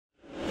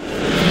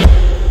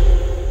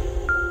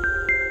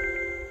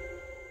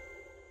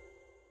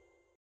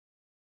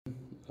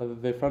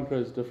Their front row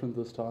is different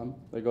this time.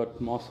 They got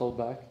Marcel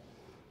back,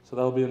 so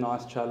that'll be a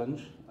nice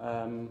challenge.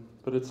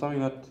 But it's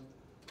something that,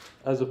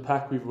 as a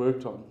pack, we've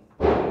worked on.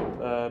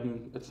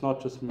 It's not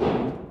just me,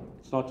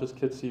 it's not just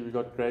Kitsy. We've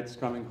got great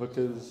scrumming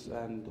hookers,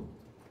 and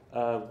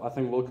I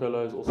think Wilco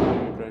Lowe is also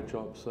doing a great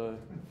job. So,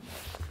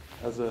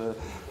 as a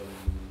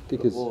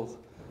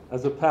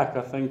pack,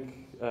 I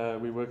think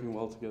we're working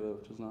well together,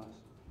 which is nice.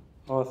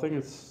 Oh, I think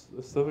it's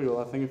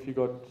difficult. I think if you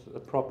got a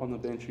prop on the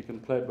bench, you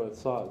can play both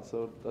sides,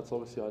 so that's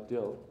obviously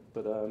ideal.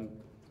 But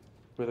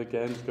where the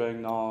game's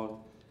going now,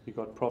 you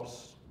got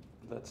props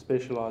that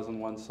specialise on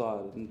one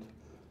side, and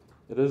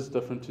it is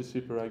different to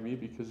Super Rugby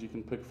because you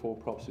can pick 4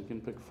 props. You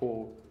can pick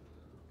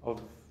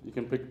you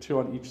can pick 2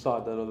 on each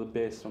side that are the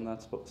best on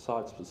that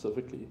side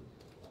specifically.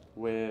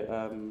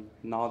 Where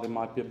now there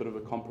might be a bit of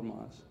a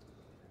compromise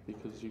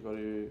because you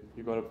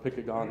got to pick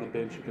a guy on the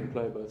bench who can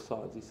play both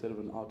sides instead of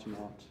an out and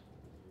out.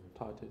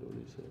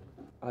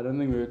 I don't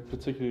think we were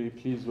particularly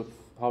pleased with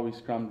how we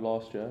scrummed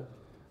last year.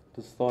 At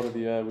the start of the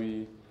year,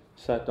 we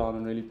sat down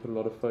and really put a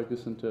lot of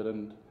focus into it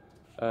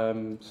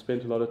and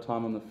spent a lot of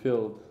time on the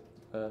field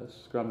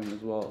scrumming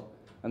as well.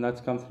 And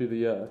that's come through the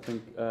year. I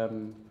think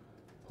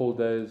Paul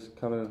Day has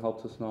come in and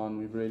helped us now, and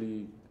we've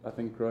really, I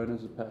think, grown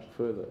as a pack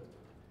further,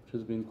 which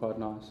has been quite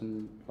nice.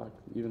 And like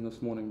even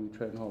this morning, we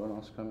trained hard on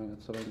our scrumming.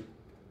 It's something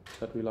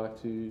that we like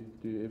to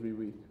do every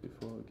week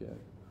before a game.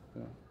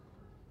 Yeah.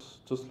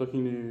 Just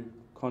looking to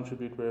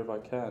contribute wherever I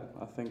can.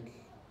 I think,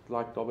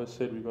 like Dobbo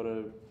said, we've got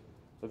a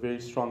very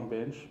strong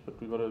bench, but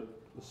we've got a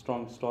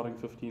strong starting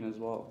 15 as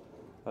well.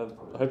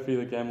 Hopefully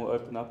the game will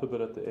open up a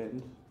bit at the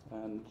end,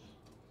 and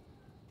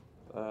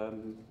I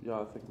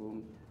think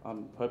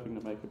I'm hoping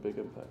to make a big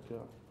impact.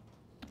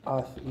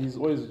 Yeah, he's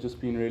always just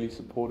been really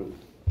supportive.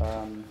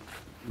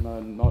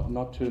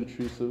 Not too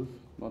intrusive,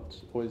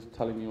 not always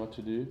telling me what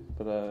to do,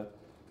 but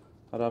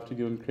I'd have to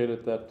give him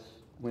credit that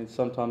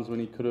sometimes when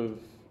he could have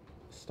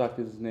stuck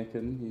his neck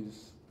in,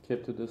 he's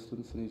kept a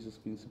distance and he's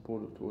just been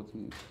supportive towards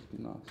me, which has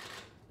been nice.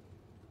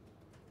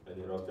 And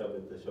you rocked up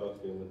at the Sharks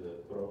game with the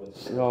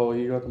province. Yeah, well,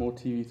 he got more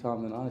TV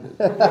time than I did.